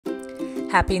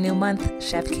Happy new month,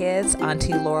 Chef Kids.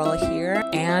 Auntie Laurel here,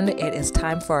 and it is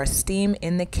time for our Steam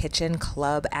in the Kitchen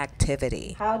Club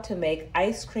activity. How to make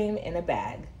ice cream in a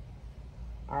bag.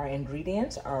 Our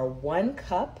ingredients are 1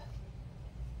 cup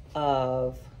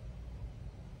of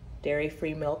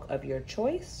dairy-free milk of your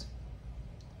choice,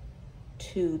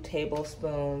 2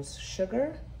 tablespoons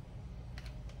sugar,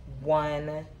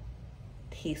 1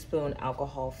 teaspoon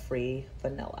alcohol-free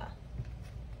vanilla.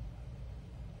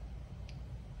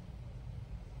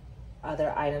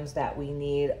 Other items that we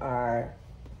need are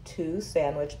 2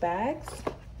 sandwich bags,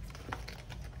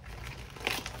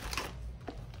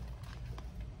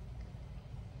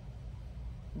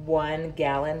 one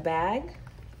gallon bag,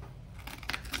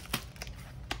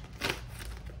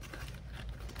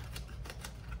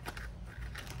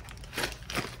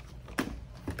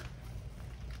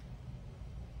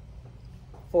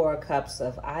 four cups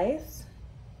of ice,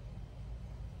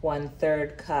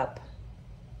 1/3 cup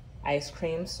ice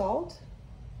cream salt,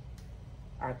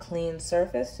 our clean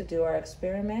surface to do our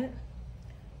experiment.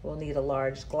 We'll need a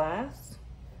large glass.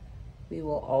 We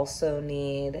will also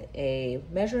need a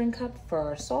measuring cup for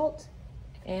our salt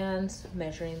and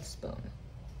measuring spoon.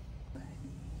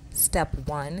 Step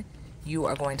 1, you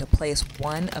are going to place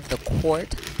one of the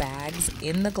quart bags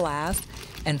in the glass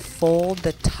and fold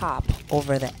the top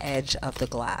over the edge of the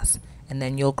glass, and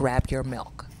then you'll grab your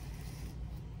milk.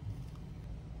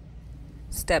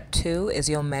 Step 2 is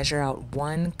you'll measure out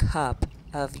 1 cup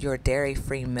of your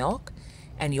dairy-free milk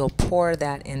and you'll pour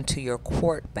that into your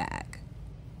quart bag.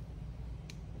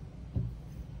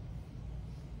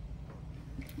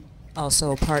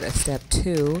 Also, part of step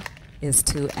 2 is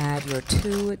to add your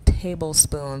 2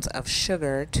 tablespoons of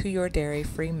sugar to your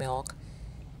dairy-free milk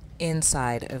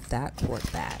inside of that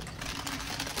quart bag.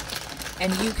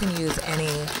 And you can use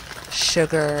any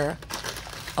sugar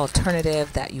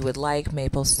alternative that you would like,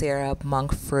 maple syrup,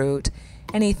 monk fruit,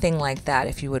 anything like that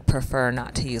if you would prefer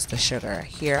not to use the sugar.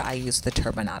 Here I use the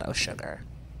turbinado sugar.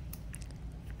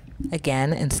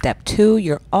 Again, in step 2,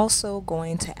 you're also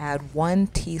going to add 1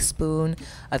 teaspoon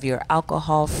of your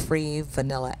alcohol-free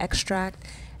vanilla extract,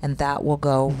 and that will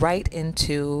go right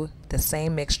into the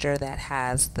same mixture that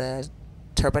has the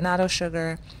turbinado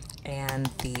sugar and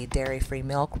the dairy-free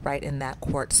milk right in that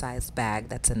quart-sized bag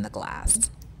that's in the glass.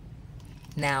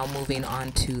 Now moving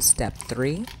on to step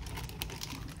 3.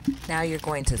 Now you're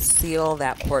going to seal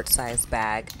that quart-sized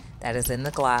bag that is in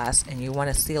the glass, and you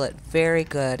want to seal it very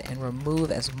good and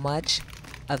remove as much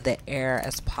of the air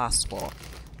as possible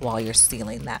while you're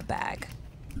sealing that bag.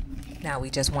 Now we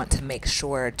just want to make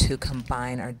sure to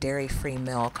combine our dairy-free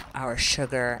milk, our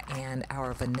sugar, and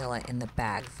our vanilla in the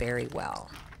bag very well.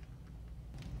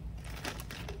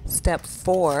 Step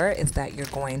 4 is that you're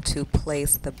going to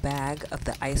place the bag of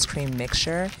the ice cream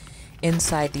mixture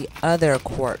inside the other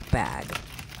quart bag.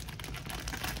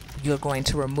 You're going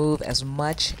to remove as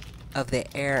much of the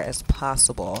air as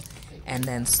possible and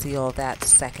then seal that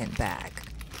second bag.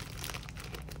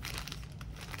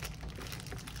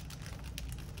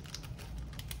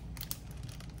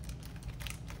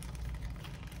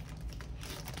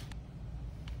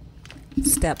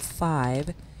 Step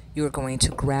 5, you're going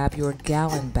to grab your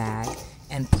gallon bag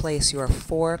and place your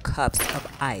 4 cups of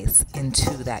ice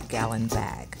into that gallon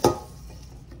bag.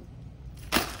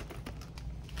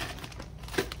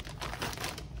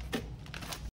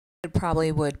 It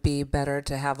probably would be better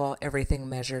to have everything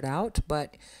measured out,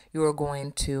 but you are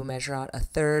going to measure out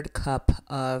 1/3 cup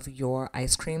of your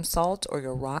ice cream salt or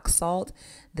your rock salt.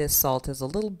 This salt is a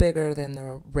little bigger than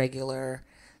the regular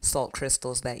salt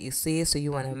crystals that you see, so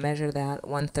you want to measure that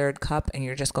 1/3 cup, and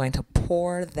you're just going to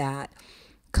pour that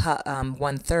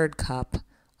 1/3 cup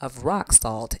of rock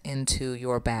salt into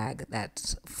your bag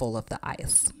that's full of the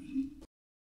ice.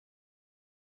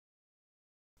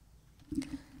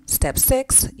 Step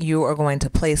 6, you are going to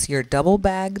place your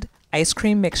double-bagged ice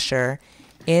cream mixture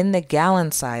in the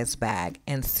gallon-sized bag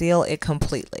and seal it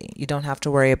completely. You don't have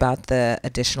to worry about the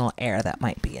additional air that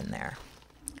might be in there.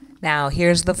 Now,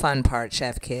 here's the fun part,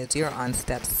 Chef Kids. You're on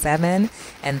step 7,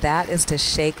 and that is to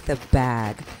shake the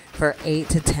bag for 8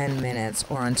 to 10 minutes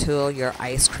or until your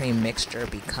ice cream mixture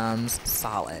becomes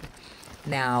solid.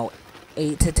 Now,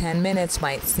 8 to 10 minutes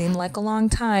might seem like a long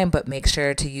time, but make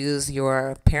sure to use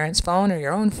your parent's phone or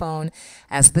your own phone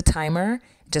as the timer.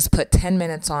 Just put 10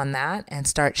 minutes on that and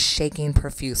start shaking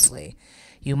profusely.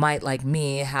 You might, like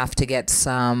me, have to get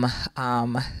some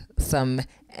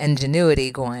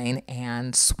ingenuity going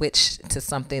and switch to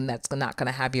something that's not going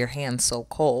to have your hands so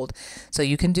cold. So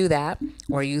you can do that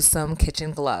or use some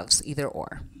kitchen gloves, either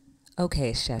or.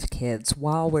 Okay, Chef Kids,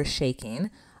 while we're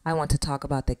shaking, I want to talk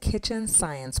about the kitchen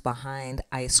science behind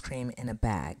ice cream in a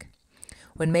bag.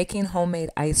 When making homemade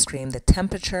ice cream, the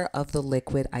temperature of the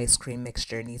liquid ice cream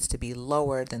mixture needs to be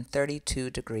lower than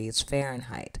 32 degrees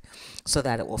Fahrenheit so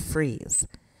that it will freeze.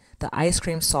 The ice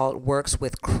cream salt works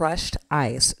with crushed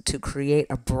ice to create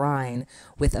a brine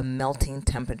with a melting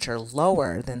temperature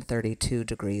lower than 32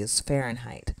 degrees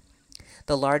Fahrenheit.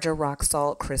 The larger rock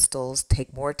salt crystals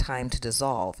take more time to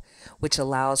dissolve, which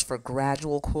allows for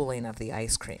gradual cooling of the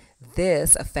ice cream.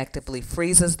 This effectively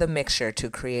freezes the mixture to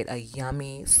create a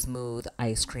yummy, smooth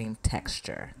ice cream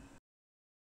texture.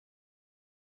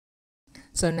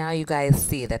 So now you guys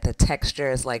see that the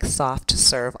texture is like soft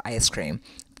serve ice cream.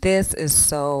 This is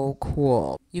so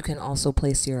cool. You can also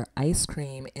place your ice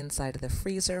cream inside of the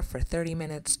freezer for 30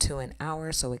 minutes to an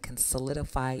hour so it can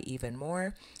solidify even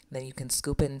more. Then you can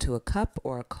scoop it into a cup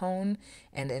or a cone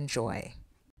and enjoy.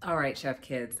 All right, Chef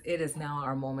Kids, it is now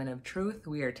our moment of truth.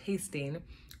 We are tasting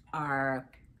our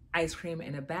ice cream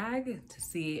in a bag to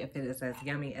see if it is as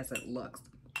yummy as it looks.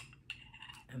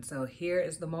 And so here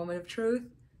is the moment of truth.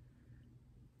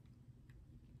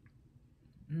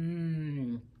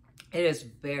 It is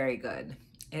very good.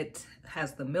 It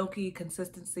has the milky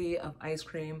consistency of ice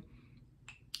cream.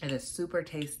 It is super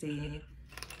tasty.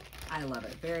 I love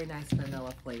it. Very nice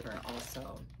vanilla flavor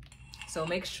also. So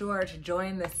make sure to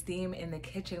join the Steam in the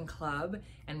Kitchen Club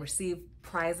and receive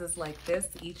prizes like this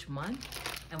each month.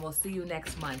 And we'll see you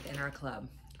next month in our club.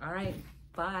 All right,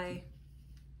 bye.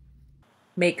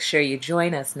 Make sure you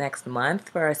join us next month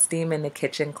for our Steam in the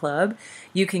Kitchen Club.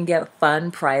 You can get fun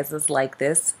prizes like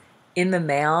this in the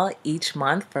mail each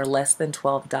month for less than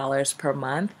 $12 per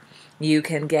month. You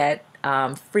can get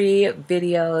free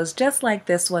videos just like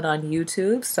this one on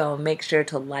YouTube, so make sure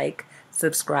to like,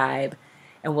 subscribe,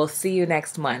 and we'll see you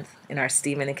next month in our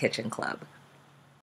Steam in the Kitchen Club.